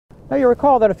Now you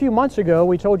recall that a few months ago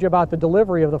we told you about the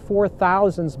delivery of the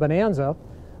 4000th Bonanza.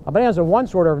 A Bonanza of one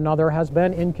sort or another has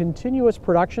been in continuous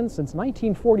production since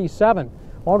 1947,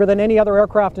 longer than any other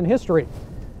aircraft in history.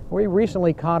 We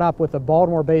recently caught up with a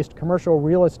Baltimore-based commercial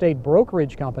real estate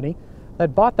brokerage company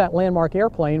that bought that landmark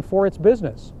airplane for its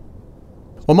business.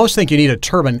 Well, most think you need a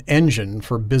turbine engine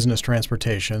for business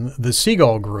transportation. The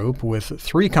Seagull Group, with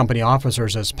 3 company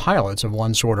officers as pilots of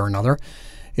one sort or another,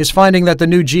 is finding that the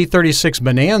new G36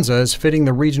 Bonanza is fitting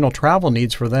the regional travel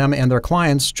needs for them and their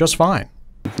clients just fine.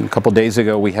 A couple days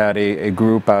ago we had a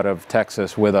group out of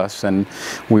Texas with us, and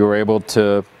we were able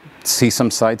to see some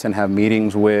sites and have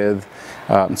meetings with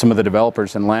some of the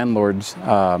developers and landlords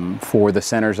for the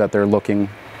centers that they're looking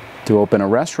to open a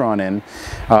restaurant in,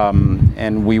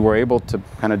 and we were able to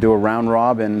kind of do a round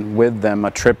robin with them,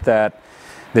 a trip that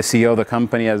the CEO of the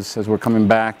company, as we're coming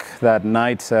back that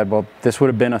night, said, well, this would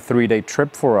have been a 3-day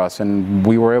trip for us, and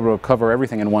we were able to cover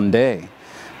everything in 1 day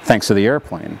thanks to the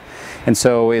airplane. And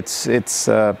so it's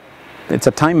a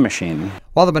time machine.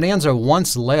 While the Bonanza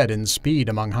once led in speed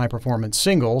among high-performance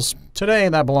singles, today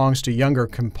that belongs to younger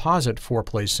composite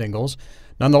 4-place singles.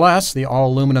 Nonetheless, the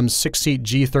all-aluminum 6-seat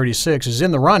G36 is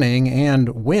in the running and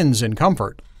wins in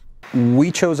comfort.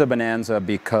 We chose a Bonanza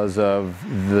because of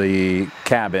the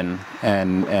cabin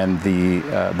and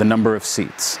the number of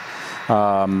seats.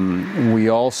 We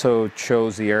also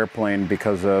chose the airplane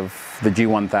because of the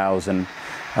G1000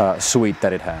 suite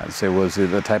that it has. It was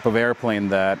the type of airplane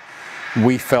that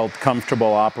we felt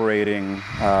comfortable operating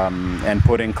and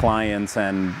putting clients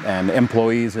and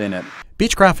employees in it.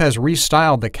 Beechcraft has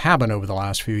restyled the cabin over the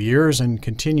last few years and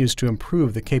continues to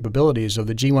improve the capabilities of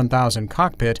the G1000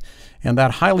 cockpit and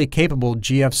that highly capable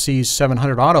GFC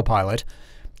 700 autopilot,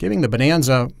 giving the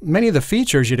Bonanza many of the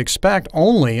features you'd expect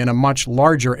only in a much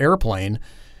larger airplane,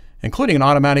 including an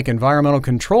automatic environmental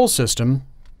control system.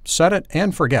 Set it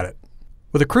and forget it.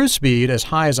 With a cruise speed as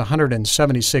high as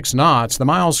 176 knots, the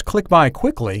miles click by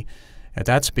quickly. At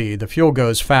that speed, the fuel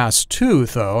goes fast too,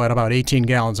 though, at about 18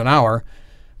 gallons an hour.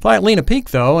 Fly at Lena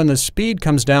Peak, though, and the speed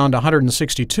comes down to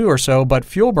 162 or so, but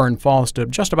fuel burn falls to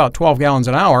just about 12 gallons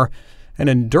an hour, and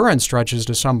endurance stretches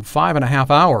to some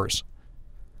 5.5 hours.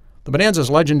 The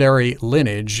Bonanza's legendary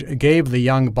lineage gave the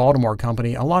young Baltimore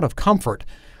company a lot of comfort.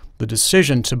 The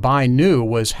decision to buy new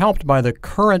was helped by the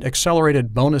current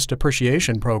accelerated bonus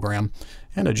depreciation program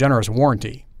and a generous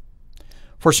warranty.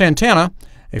 For Santana,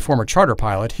 a former charter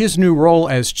pilot, his new role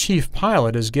as chief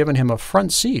pilot has given him a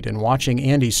front seat in watching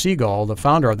Andy Seagull, the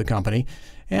founder of the company,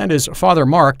 and his father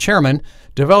Mark, chairman,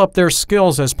 develop their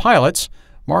skills as pilots.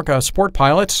 Mark a sport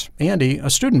pilot, Andy a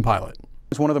student pilot.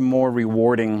 It's one of the more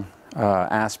rewarding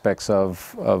aspects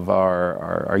of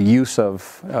our use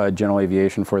of general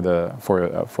aviation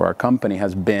for our company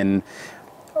has been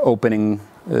opening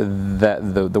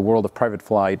the world of private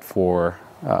flight for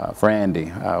Andy,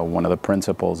 one of the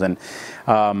principals, and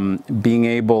being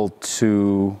able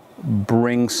to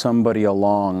bring somebody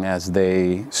along as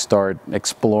they start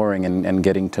exploring and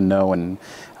getting to know, and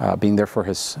being there for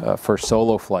his first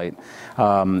solo flight,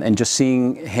 and just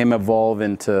seeing him evolve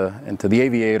into the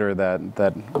aviator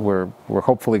that we're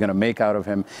hopefully going to make out of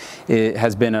him. It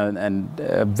has been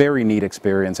a very neat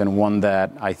experience, and one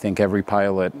that I think every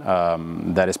pilot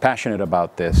that is passionate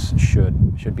about this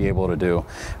should be able to do,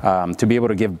 to be able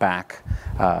to give back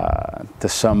to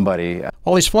somebody.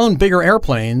 While he's flown bigger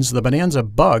airplanes, the Bonanza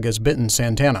bug has bitten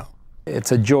Santana.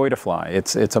 It's a joy to fly.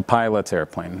 It's a pilot's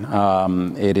airplane.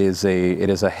 It is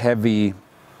a heavy,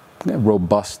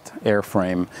 robust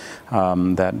airframe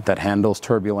that handles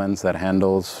turbulence, that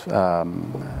handles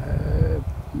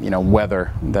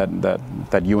weather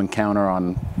that you encounter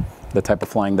on the type of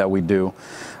flying that we do,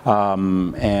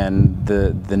 and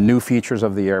the new features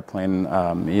of the airplane.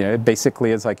 It basically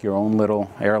is like your own little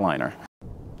airliner.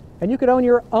 And you could own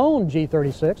your own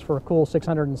G36 for a cool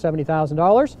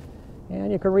 $670,000.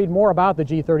 And you can read more about the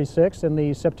G36 in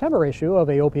the September issue of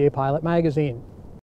AOPA Pilot magazine.